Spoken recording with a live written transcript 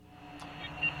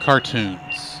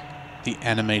Cartoons, the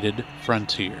animated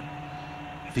frontier.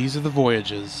 These are the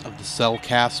voyages of the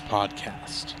Cellcast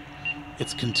podcast.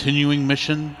 Its continuing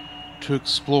mission to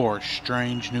explore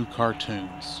strange new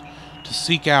cartoons, to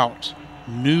seek out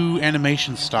new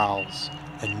animation styles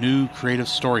and new creative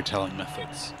storytelling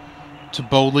methods, to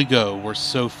boldly go where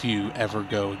so few ever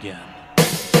go again.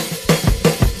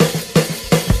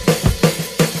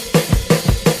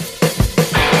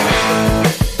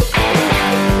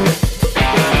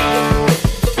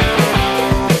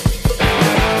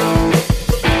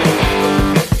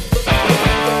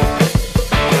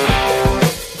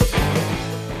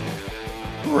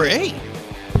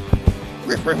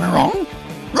 Am I wrong?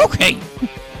 Okay.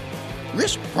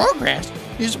 This podcast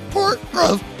is a part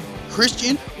of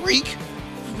Christian Reek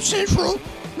Central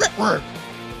Network.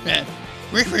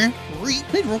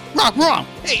 Wrong.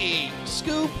 Hey,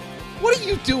 Scoop, what are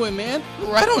you doing, man?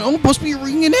 I don't know. Must be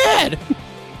reading an ad.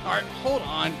 All right, hold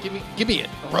on. Give me it.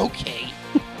 Okay.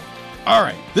 All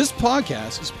right. This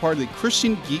podcast is part of the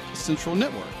Christian Geek Central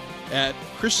Network at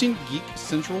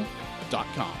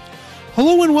ChristianGeekCentral.com.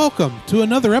 Hello and welcome to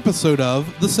another episode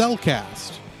of the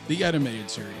Cellcast, the animated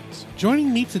series.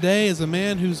 Joining me today is a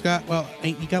man who's got,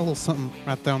 you got a little something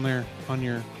right down there on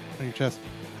your chest.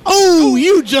 Oh,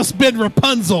 you just been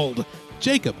Rapunzeled,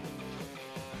 Jacob.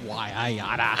 Why, I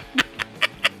yada.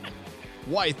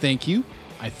 Why, thank you,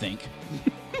 I think.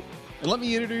 And let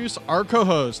me introduce our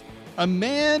co-host, a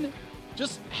man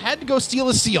just had to go steal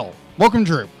a seal. Welcome,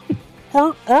 Drew.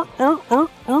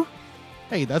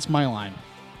 Hey, that's my line.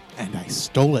 And I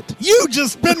stole it. You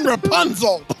just been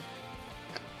Rapunzeled.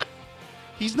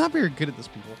 He's not very good at this,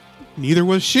 people. Neither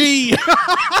was she.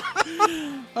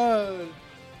 How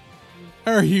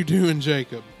are you doing,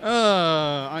 Jacob?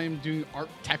 I am doing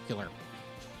artacular.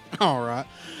 All right.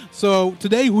 So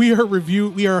today we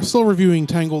are still reviewing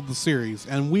Tangled the series,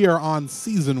 and we are on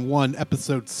season 1,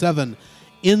 episode 7,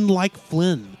 in Like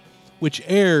Flynn, which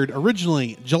aired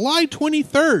originally July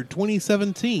 23rd,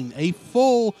 2017, a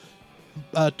full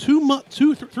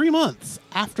 3 months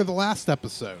after the last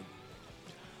episode.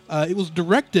 It was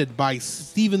directed by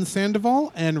Steven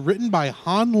Sandoval and written by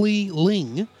Han Lee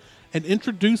Ling, and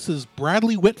introduces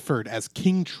Bradley Whitford as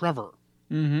King Trevor.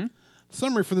 Mm-hmm.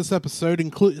 Summary for this episode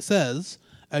says,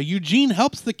 Eugene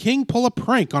helps the king pull a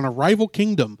prank on a rival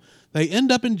kingdom. They end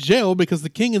up in jail because the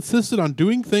king insisted on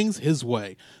doing things his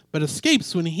way, but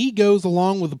escapes when he goes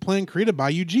along with the plan created by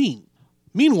Eugene.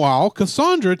 Meanwhile,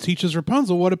 Cassandra teaches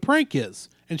Rapunzel what a prank is,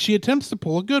 and she attempts to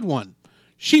pull a good one.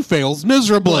 She fails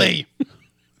miserably.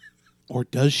 Or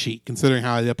does she, considering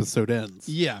how the episode ends?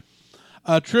 Yeah.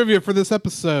 Trivia for this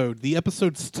episode. The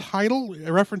episode's title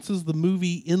references the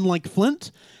movie In Like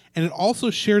Flint, and it also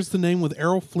shares the name with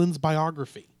Errol Flynn's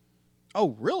biography.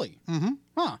 Oh, really? Mm-hmm.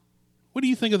 Huh. What do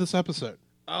you think of this episode?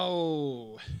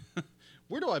 Oh,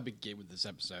 where do I begin with this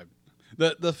episode?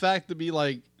 The fact to be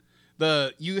like,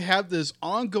 you have this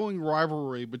ongoing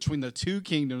rivalry between the two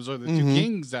kingdoms, or the two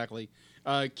kings, exactly.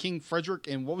 King Frederick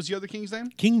and what was the other king's name?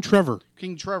 King Trevor.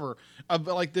 King Trevor.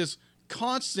 Like this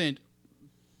constant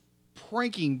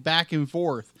pranking back and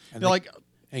forth.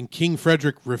 And King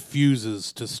Frederick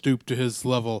refuses to stoop to his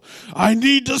level. I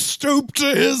need to stoop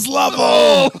to his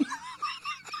level!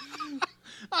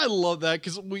 I love that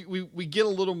because we get a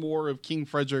little more of King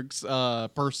Frederick's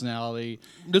personality.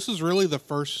 This is really the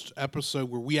first episode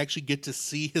where we actually get to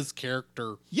see his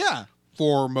character. Yeah.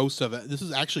 For most of it. This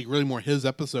is actually really more his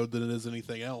episode than it is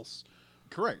anything else.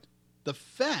 Correct. The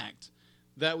fact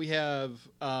that we have,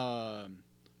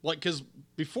 because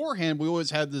beforehand we always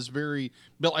had this very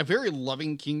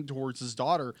loving king towards his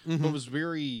daughter, but was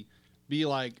very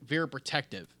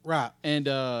protective. Right. And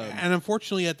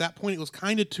unfortunately at that point it was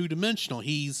kind of two-dimensional.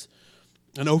 He's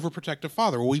an overprotective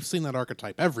father. Well, we've seen that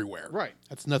archetype everywhere. Right.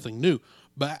 That's nothing new.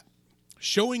 But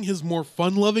showing his more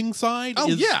fun-loving side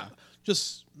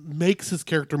just makes his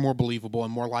character more believable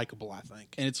and more likable, I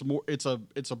think. And it's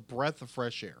a breath of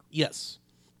fresh air. Yes.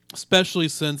 Especially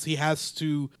since he has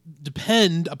to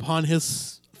depend upon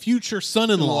his future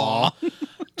son-in-law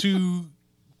to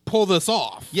pull this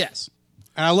off. Yes.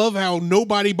 And I love how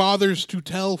nobody bothers to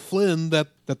tell Flynn that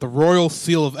the royal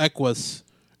seal of Equus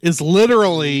is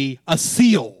literally a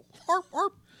seal.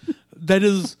 That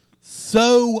is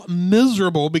so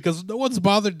miserable because no one's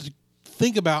bothered to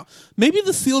think about, maybe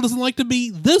the seal doesn't like to be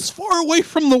this far away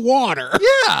from the water.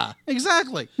 Yeah,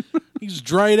 exactly. He's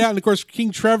dried out. And of course,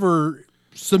 King Trevor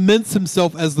cements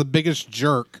himself as the biggest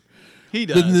jerk. He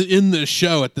does. In the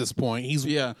show at this point. It's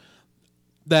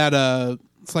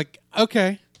like,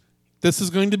 okay, this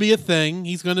is going to be a thing.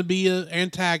 He's going to be an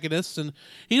antagonist, and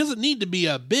he doesn't need to be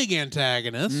a big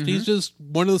antagonist. He's just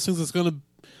one of those things that's going to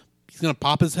going to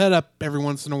pop his head up every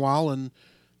once in a while and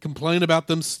complain about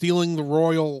them stealing the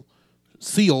royal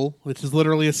seal, which is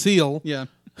literally a seal. Yeah.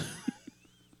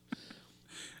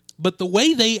 But the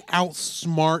way they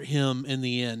outsmart him in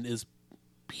the end is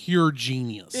pure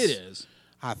genius. It is.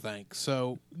 I think.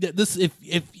 So this,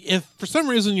 if for some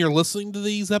reason you're listening to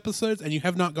these episodes and you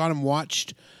have not gone and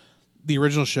watched the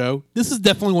original show, this is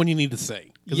definitely one you need to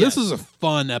see. Because Yes. this is a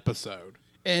fun episode.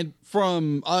 And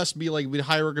from us, we'd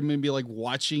highly recommend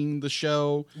watching the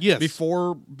show Yes.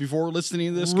 before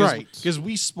listening to this. Right. Because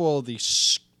we spoil the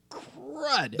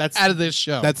crud That's- out of this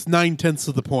show. That's 9/10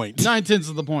 of the point. 9/10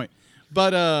 of the point.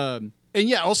 But and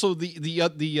yeah, also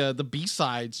the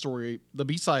B-side story, the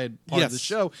B-side part of the Yes.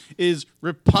 show is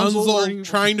Rapunzel Rapunzel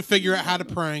trying to figure out how to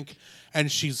prank,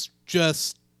 and she's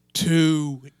just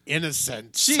too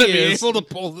innocent She to be is. able to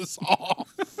pull this off.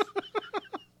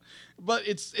 But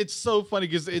it's so funny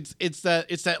because it's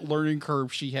that learning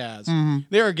curve she has. Mm-hmm.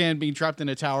 There again, being trapped in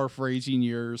a tower for 18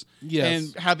 years,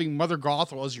 Yes. and having Mother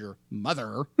Gothel as your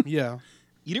mother. Yeah.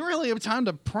 You didn't really have time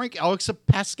to prank Alex except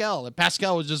Pascal. And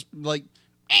Pascal was just like,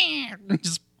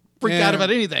 just freak out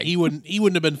about anything. He wouldn't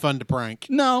have been fun to prank.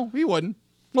 No, he wouldn't.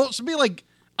 Well, it should be like,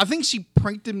 I think she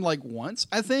pranked him like once,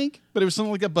 I think, but it was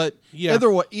something like that. But Yeah.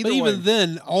 either way, But even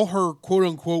then, all her quote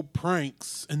unquote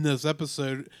pranks in this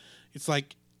episode, it's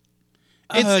like,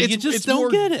 you just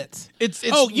don't get it. It's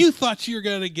you thought you were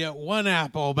going to get one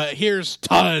apple, but here's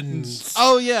tons.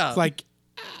 Oh yeah, It's like,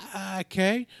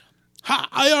 okay. Ha,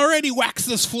 I already waxed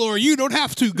this floor. You don't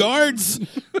have to, guards.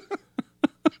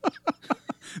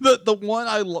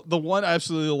 the one I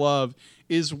absolutely love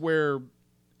is where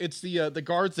it's the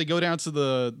guards. They go down to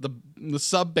the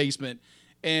sub basement,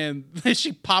 and then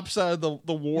she pops out of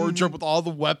the wardrobe with all the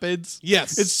weapons.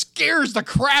 Yes. It scares the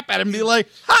crap out of me. Like,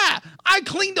 ha! I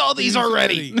cleaned all these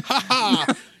already. Ha ha.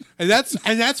 And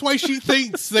that's why she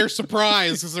thinks they're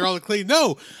surprised because they're all clean.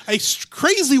 No, a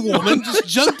crazy woman just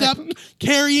jumped up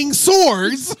carrying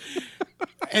swords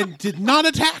and did not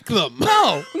attack them.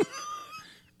 No.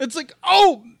 It's like,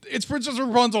 oh, it's Princess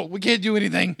Rapunzel. We can't do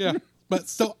anything. Yeah, but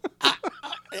still,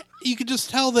 you could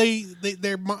just tell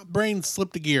their brains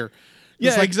slipped a gear. It's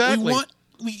Yeah, like, exactly.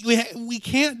 We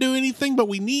can't do anything, but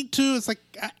we need to. It's like,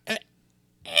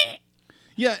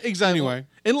 Yeah, exactly. Anyway.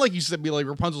 And like you said,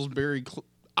 Rapunzel's very.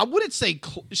 I wouldn't say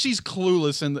she's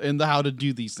clueless in the how to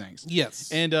do these things. yes,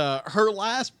 And her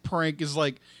last prank is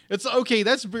like, it's okay.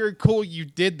 That's very cool. You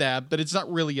did that, but it's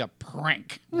not really a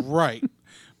prank. right.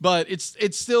 But it's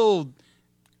still,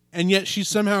 And yet she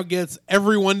somehow gets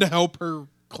everyone to help her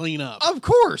clean up of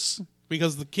course.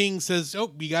 because the king says,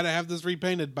 "Oh, you got to have this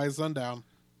repainted by sundown."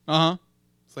 Uh huh.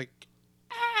 It's like,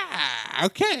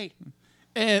 okay.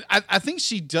 And I think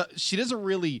she doesn't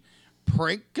really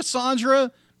prank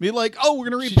Cassandra. Be like, oh, we're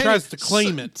gonna repaint. She tries to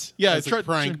claim it. Yeah, as a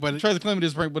prank, but tries to claim it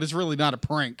as a prank, but it's really not a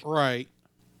prank. right.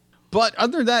 But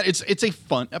other than that, it's a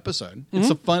fun episode. It's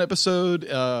a fun episode.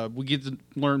 We get to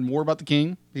learn more about the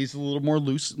king. He's a little more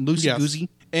loosey goosey,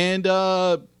 and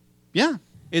yeah,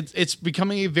 it's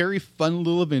becoming a very fun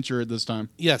little adventure at this time.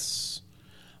 Yes,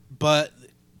 but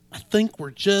I think we're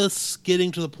just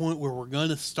getting to the point where we're going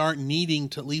to start needing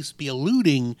to at least be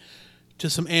alluding to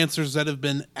some answers that have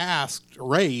been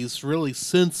raised really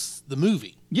since the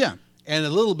movie. Yeah, And a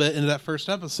little bit into that first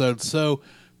episode. So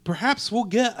perhaps we'll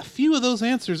get a few of those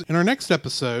answers in our next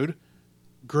episode,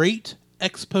 Great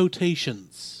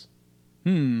Expotations.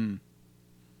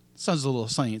 sounds a little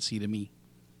sciencey to me.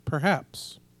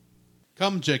 Perhaps.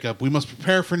 Come, Jacob, we must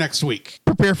prepare for next week.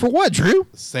 Prepare for what, Drew?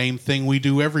 The same thing we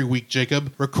do every week,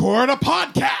 Jacob. Record a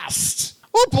podcast!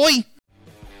 Oh boy!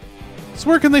 So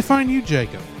where can they find you,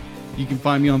 Jacob? You can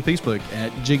find me on Facebook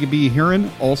at Jacob B.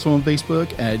 Heron, also on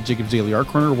Facebook at Jacob's Daily Art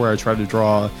Corner, where I try to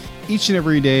draw each and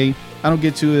every day. I don't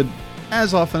get to it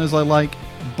as often as I like,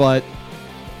 but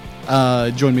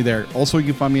join me there. Also, you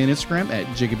can find me on Instagram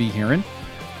at Jacob B. Heron,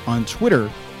 on Twitter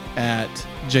at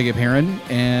Jacob Heron,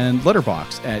 and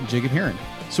Letterboxd at Jacob Heron.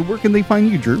 So where can they find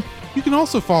you, Drew? You can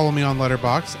also follow me on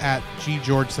Letterboxd at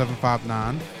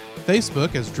ggeorge759,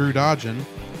 Facebook as Drew Dodgen,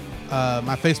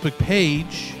 my Facebook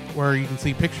page where you can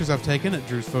see pictures I've taken at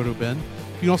Drew's Photo Bin. You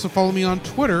can also follow me on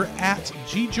Twitter at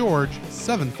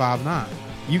ggeorge759.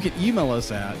 You can email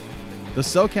us at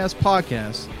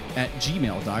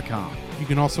thecellcastpodcast@gmail.com. You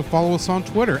can also follow us on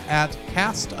Twitter at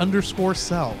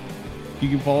cast_cell. You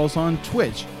can follow us on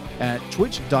Twitch at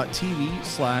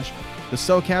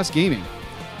twitch.tv/thecellcastgaming.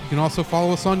 You can also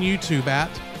follow us on YouTube at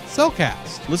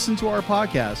Cellcast, Listen to our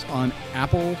podcast on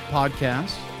Apple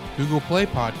Podcasts, Google Play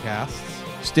Podcasts,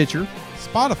 Stitcher,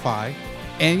 Spotify,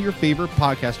 and your favorite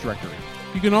podcast directory.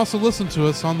 You can also listen to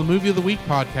us on the Movie of the Week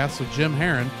podcast with Jim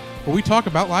Heron, where we talk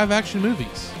about live-action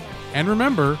movies. And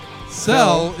remember,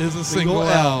 Cell is a single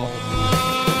L.